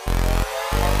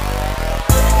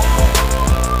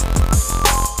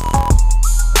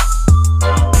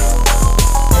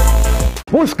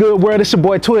What's good, world? It's your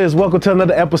boy Twiz. Welcome to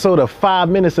another episode of 5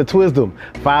 Minutes of Twizdom.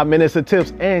 5 minutes of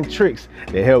tips and tricks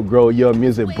that help grow your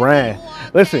music brand.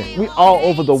 Listen, we all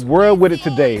over the world with it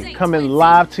today, coming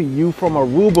live to you from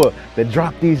Aruba that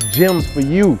drop these gems for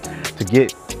you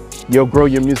to grow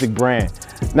your music brand.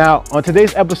 Now, on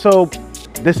today's episode,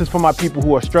 this is for my people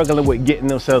who are struggling with getting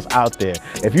themselves out there.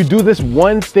 If you do this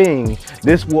one thing,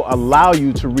 this will allow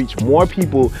you to reach more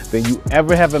people than you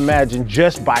ever have imagined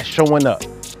just by showing up.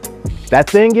 That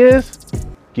thing is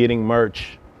getting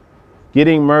merch.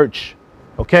 Getting merch,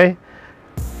 okay?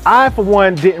 I, for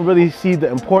one, didn't really see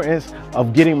the importance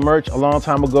of getting merch a long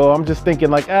time ago. I'm just thinking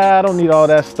like, I don't need all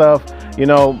that stuff. You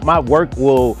know, my work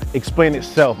will explain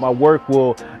itself. My work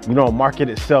will, market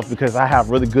itself because I have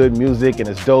really good music and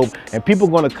it's dope and people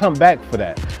are gonna come back for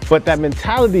that. But that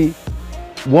mentality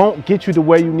won't get you to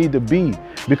where you need to be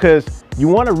because you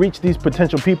want to reach these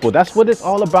potential people. That's what it's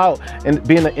all about. And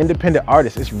being an independent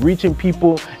artist, it's reaching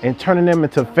people and turning them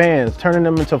into fans, turning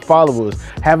them into followers,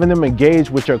 having them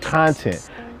engage with your content.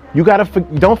 You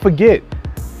don't forget,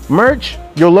 merch,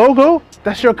 your logo,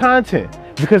 that's your content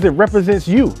because it represents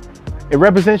you. It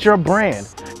represents your brand.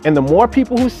 And the more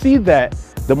people who see that,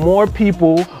 the more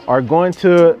people are going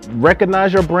to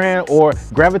recognize your brand or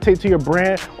gravitate to your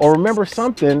brand or remember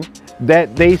something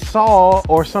that they saw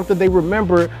or something they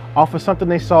remember off of something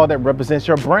they saw that represents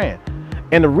your brand.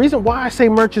 And the reason why I say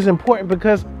merch is important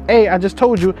because, I just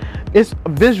told you, it's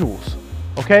visuals,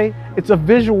 okay? It's a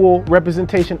visual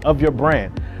representation of your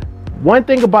brand. One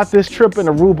thing about this trip in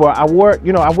Aruba, I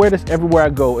wear this everywhere I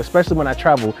go, especially when I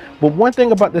travel. But one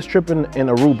thing about this trip in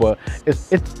Aruba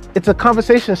is it's a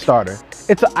conversation starter.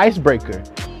 It's an icebreaker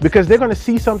because they're gonna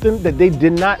see something that they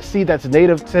did not see that's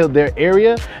native to their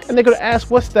area, and they're gonna ask,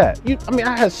 "What's that?"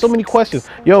 I had so many questions.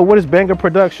 Yo, what is Banger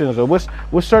Productions, or what's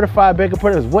Certified Banger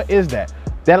Productions? What is that?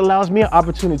 That allows me an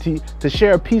opportunity to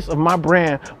share a piece of my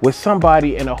brand with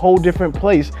somebody in a whole different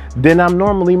place than I'm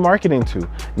normally marketing to.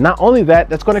 Not only that,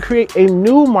 that's going to create a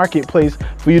new marketplace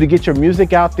for you to get your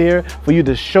music out there, for you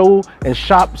to show and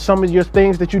shop some of your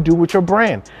things that you do with your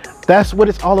brand. That's what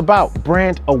it's all about,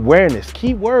 brand awareness.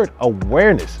 Keyword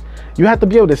awareness. You have to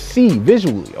be able to see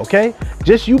visually, okay?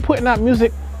 Just you putting out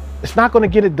music, it's not going to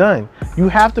get it done. You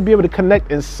have to be able to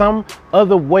connect in some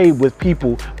other way with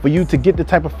people for you to get the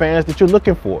type of fans that you're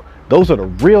looking for. Those are the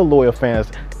real loyal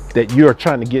fans that you're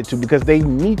trying to get to because they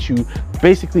meet you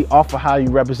basically off of how you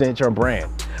represent your brand.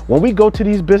 When we go to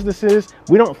these businesses,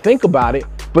 we don't think about it,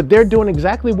 but they're doing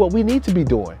exactly what we need to be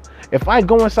doing. If I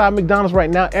go inside McDonald's right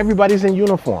now, everybody's in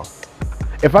uniform.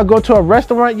 If I go to a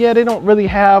restaurant, they don't really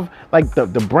have like the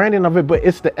branding of it, but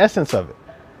it's the essence of it.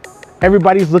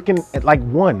 Everybody's looking at like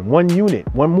one unit,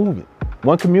 one movement,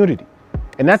 one community.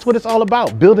 And that's what it's all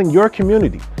about, building your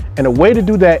community. And the way to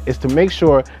do that is to make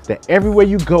sure that everywhere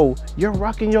you go, you're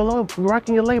rocking your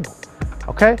label,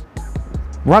 okay?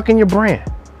 Rocking your brand.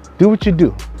 Do what you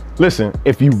do. Listen,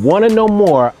 if you want to know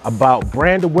more about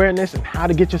brand awareness and how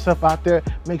to get yourself out there,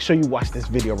 make sure you watch this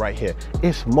video right here.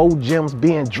 It's more gems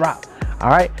being dropped. All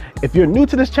right, if you're new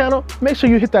to this channel, make sure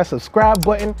you hit that subscribe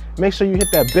button. Make sure you hit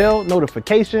that bell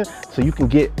notification so you can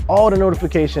get all the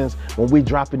notifications when we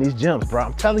dropping these gems, bro.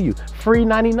 I'm telling you, free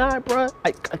 99, bro.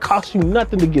 It costs you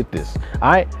nothing to get this.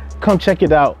 All right, come check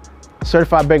it out.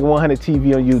 Certified Banger 100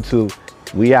 TV on YouTube.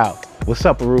 We out. What's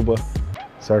up, Aruba?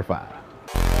 Certified.